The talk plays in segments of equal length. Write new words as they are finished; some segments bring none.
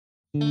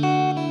Hello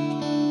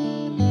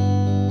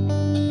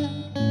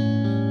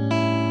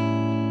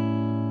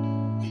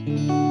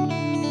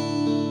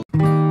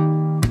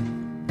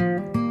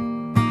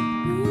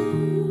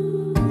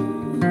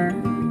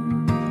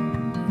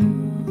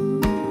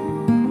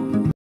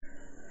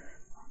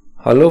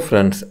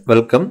friends,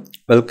 welcome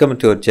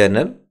to our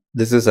channel.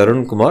 This is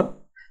Arun Kumar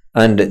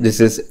and this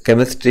is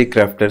Chemistry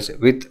Crafters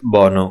with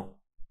Bono.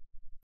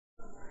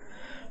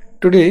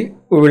 Today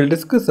we will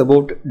discuss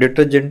about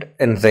detergent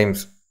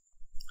enzymes.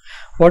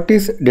 What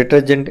is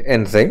detergent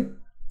enzyme?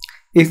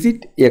 Is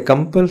it a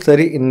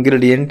compulsory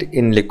ingredient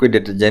in liquid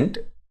detergent?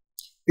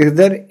 Is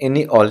there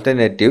any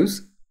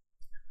alternatives?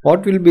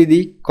 What will be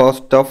the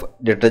cost of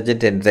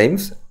detergent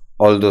enzymes?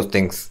 All those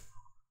things.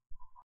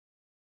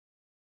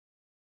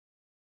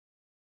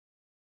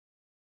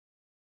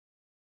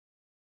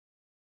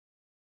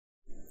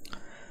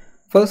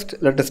 First,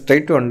 let us try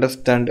to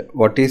understand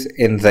what is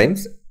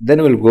enzymes,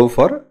 then we'll go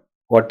for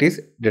what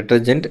is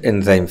detergent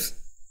enzymes.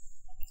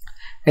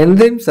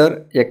 Enzymes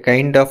are a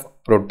kind of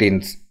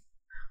proteins,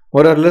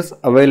 more or less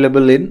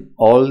available in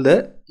all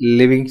the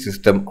living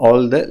system,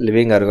 all the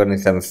living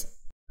organisms.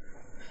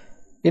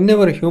 In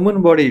our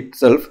human body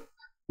itself,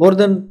 more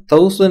than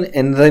 1000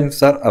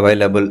 enzymes are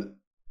available.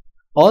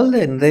 All the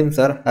enzymes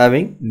are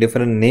having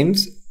different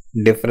names,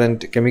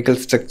 different chemical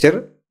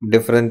structure,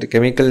 different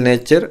chemical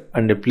nature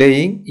and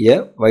playing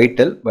a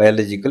vital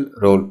biological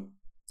role.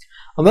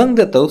 Among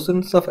the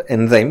thousands of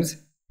enzymes,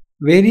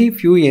 very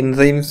few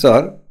enzymes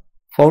are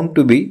found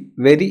to be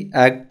very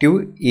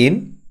active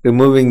in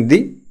removing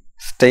the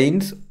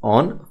stains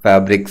on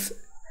fabrics.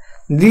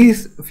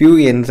 These few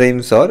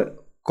enzymes are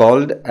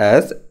called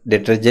as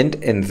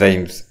detergent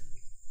enzymes.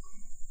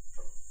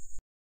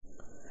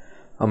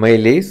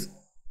 Amylase,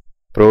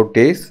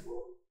 protease,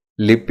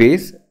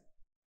 lipase,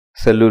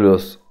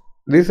 cellulose.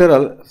 These are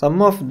all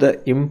some of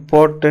the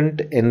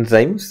important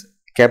enzymes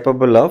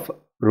capable of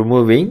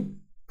removing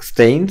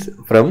stains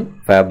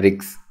from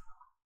fabrics.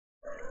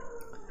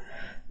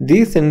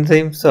 These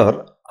enzymes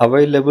are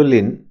available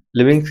in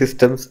living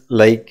systems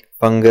like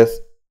fungus,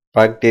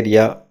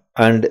 bacteria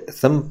and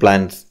some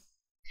plants.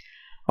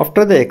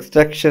 After the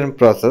extraction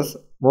process,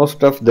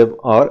 most of them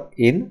are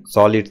in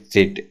solid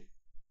state.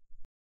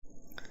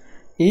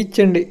 Each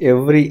and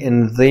every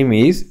enzyme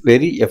is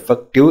very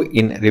effective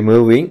in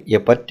removing a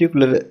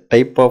particular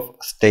type of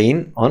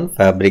stain on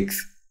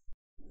fabrics.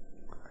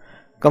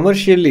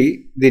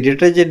 Commercially, the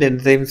detergent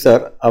enzymes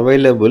are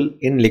available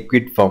in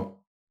liquid form.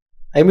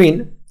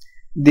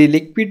 The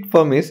liquid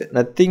form is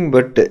nothing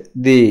but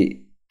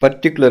the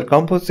particular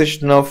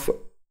composition of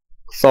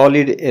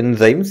solid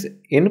enzymes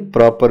in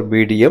proper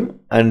medium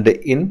and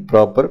in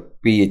proper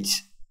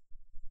pH.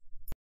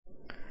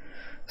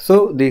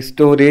 So the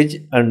storage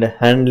and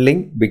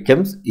handling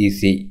becomes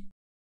easy.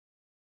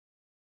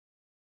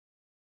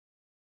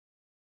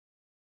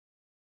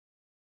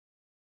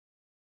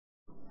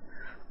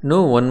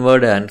 No one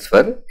word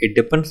answer, it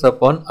depends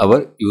upon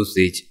our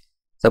usage.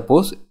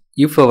 Suppose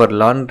if our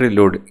laundry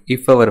load,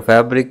 if our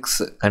fabrics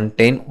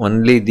contain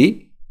only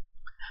the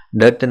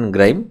dirt and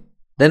grime,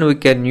 then we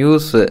can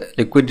use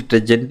liquid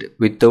detergent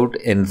without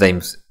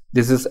enzymes.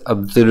 This is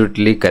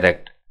absolutely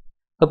correct.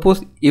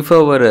 Suppose if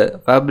our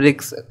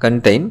fabrics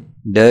contain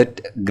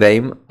dirt,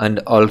 grime and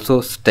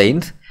also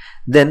stains,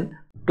 then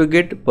to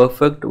get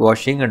perfect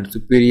washing and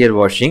superior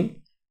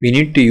washing, we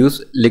need to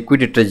use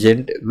liquid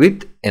detergent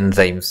with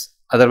enzymes.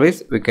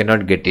 Otherwise, we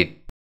cannot get it.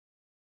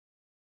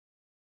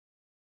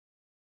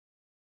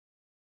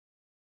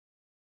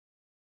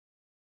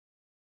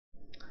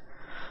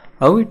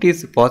 How it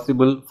is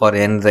possible for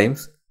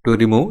enzymes to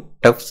remove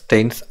tough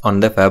stains on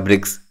the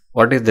fabrics?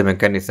 What is the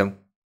mechanism?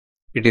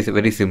 It is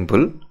very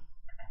simple.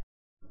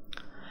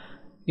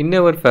 In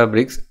our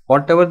fabrics,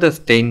 whatever the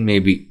stain may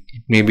be,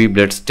 it may be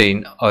blood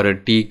stain or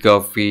a tea,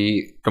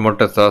 coffee,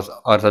 tomato sauce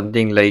or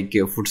something like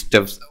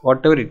foodstuffs,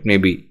 whatever it may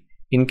be.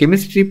 In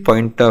chemistry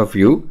point of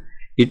view,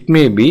 it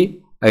may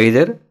be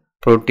either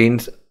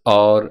proteins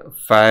or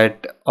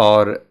fat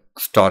or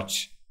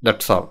starch.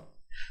 That's all.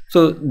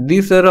 So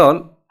these are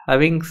all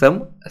having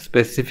some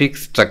specific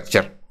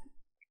structure.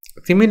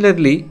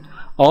 Similarly,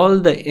 all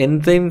the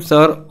enzymes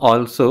are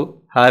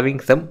also having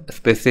some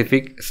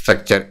specific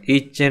structure.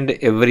 Each and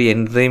every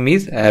enzyme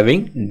is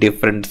having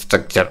different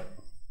structure.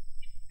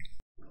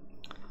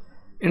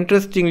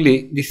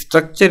 Interestingly, the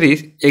structure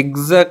is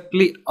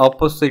exactly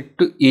opposite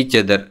to each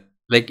other,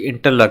 like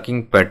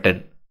interlocking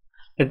pattern.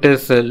 Let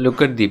us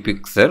look at the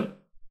picture.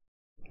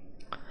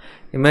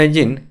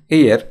 Imagine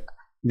here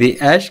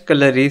the ash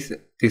color is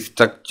the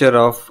structure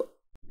of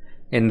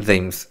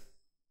enzymes.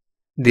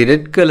 The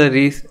red color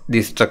is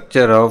the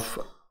structure of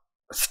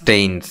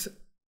stains.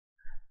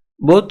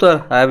 Both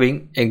are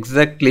having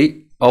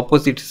exactly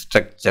opposite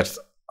structures.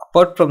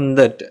 Apart from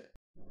that,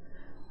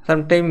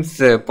 sometimes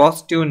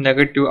positive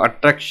negative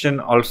attraction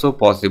also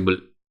possible.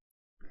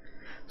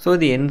 So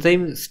the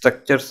enzyme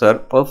structures are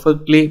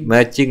perfectly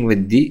matching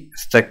with the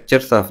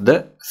structures of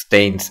the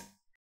stains.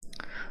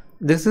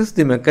 This is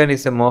the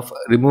mechanism of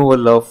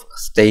removal of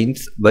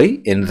stains by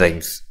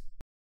enzymes.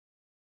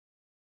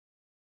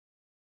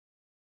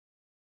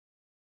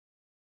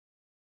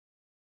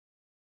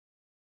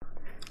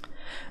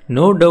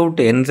 No doubt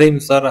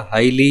enzymes are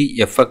highly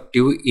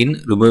effective in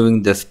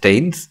removing the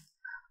stains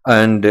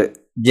and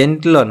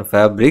gentle on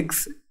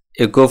fabrics,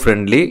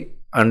 eco-friendly,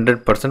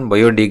 100%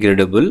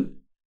 biodegradable.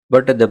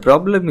 But the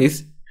problem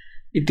is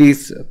it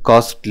is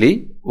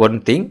costly,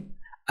 one thing,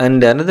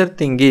 and another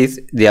thing is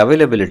the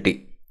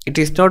availability. It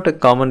is not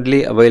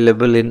commonly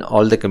available in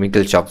all the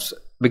chemical shops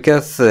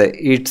because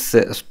its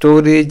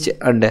storage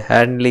and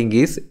handling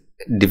is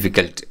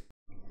difficult.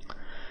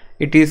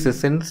 It is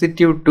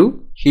sensitive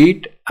to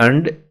heat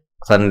and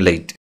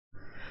sunlight.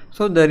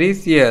 So there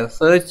is a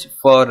search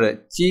for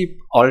cheap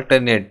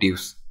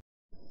alternatives.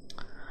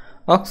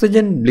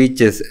 Oxygen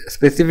bleaches,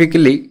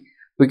 specifically,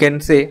 we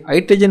can say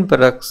hydrogen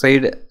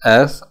peroxide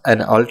as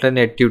an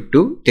alternative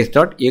to, it is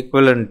not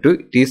equivalent to,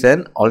 it is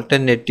an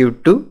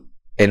alternative to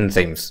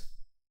enzymes.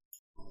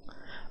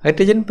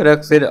 Hydrogen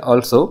peroxide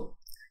also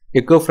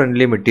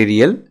eco-friendly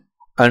material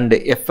and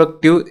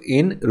effective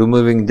in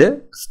removing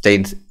the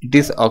stains. It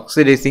is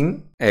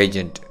oxidizing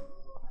agent.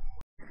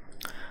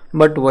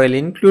 But while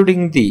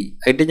including the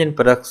hydrogen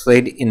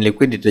peroxide in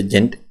liquid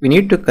detergent, we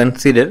need to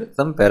consider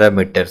some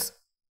parameters.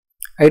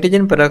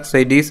 Hydrogen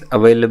peroxide is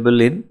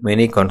available in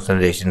many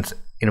concentrations.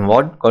 In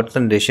what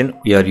concentration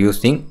we are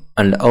using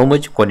and how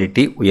much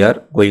quantity we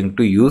are going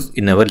to use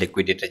in our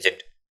liquid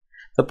detergent.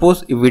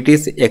 Suppose if it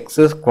is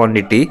excess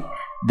quantity,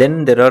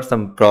 then there are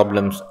some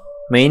problems.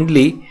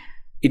 Mainly,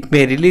 it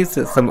may release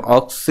some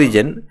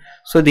oxygen.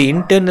 So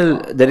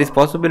there is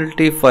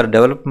possibility for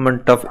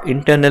development of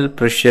internal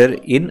pressure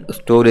in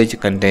storage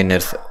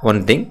containers.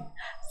 One thing.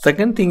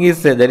 Second thing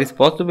is there is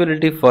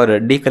possibility for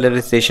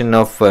decolorization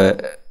of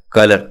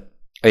color,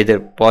 either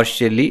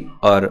partially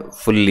or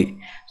fully.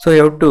 So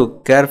you have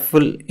to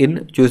careful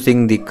in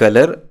choosing the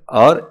color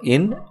or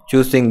in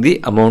choosing the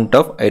amount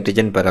of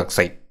hydrogen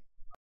peroxide.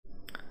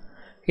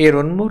 Here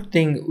one more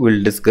thing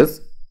we'll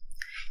discuss.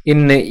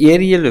 In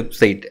Ariel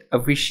website,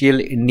 official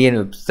Indian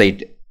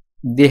website,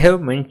 they have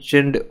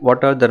mentioned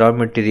what are the raw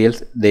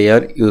materials they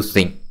are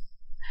using,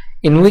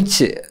 in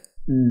which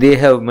they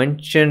have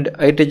mentioned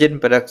hydrogen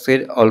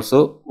peroxide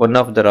also one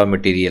of the raw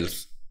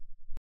materials.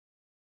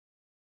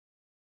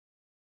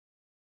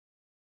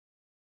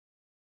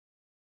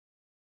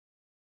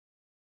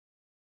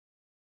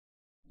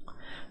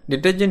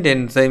 Detergent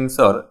enzymes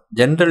are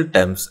general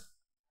terms.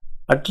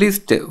 At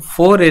least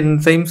 4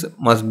 enzymes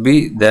must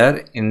be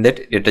there in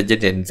that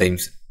detergent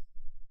enzymes.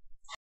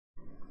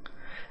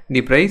 The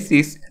price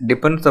is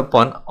depends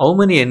upon how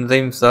many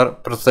enzymes are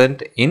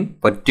present in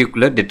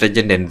particular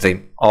detergent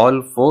enzyme,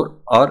 all 4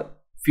 or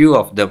few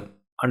of them,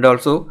 and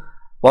also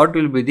what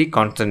will be the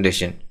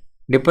concentration.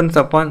 Depends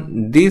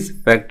upon these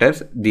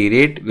factors, the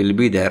rate will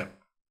be there.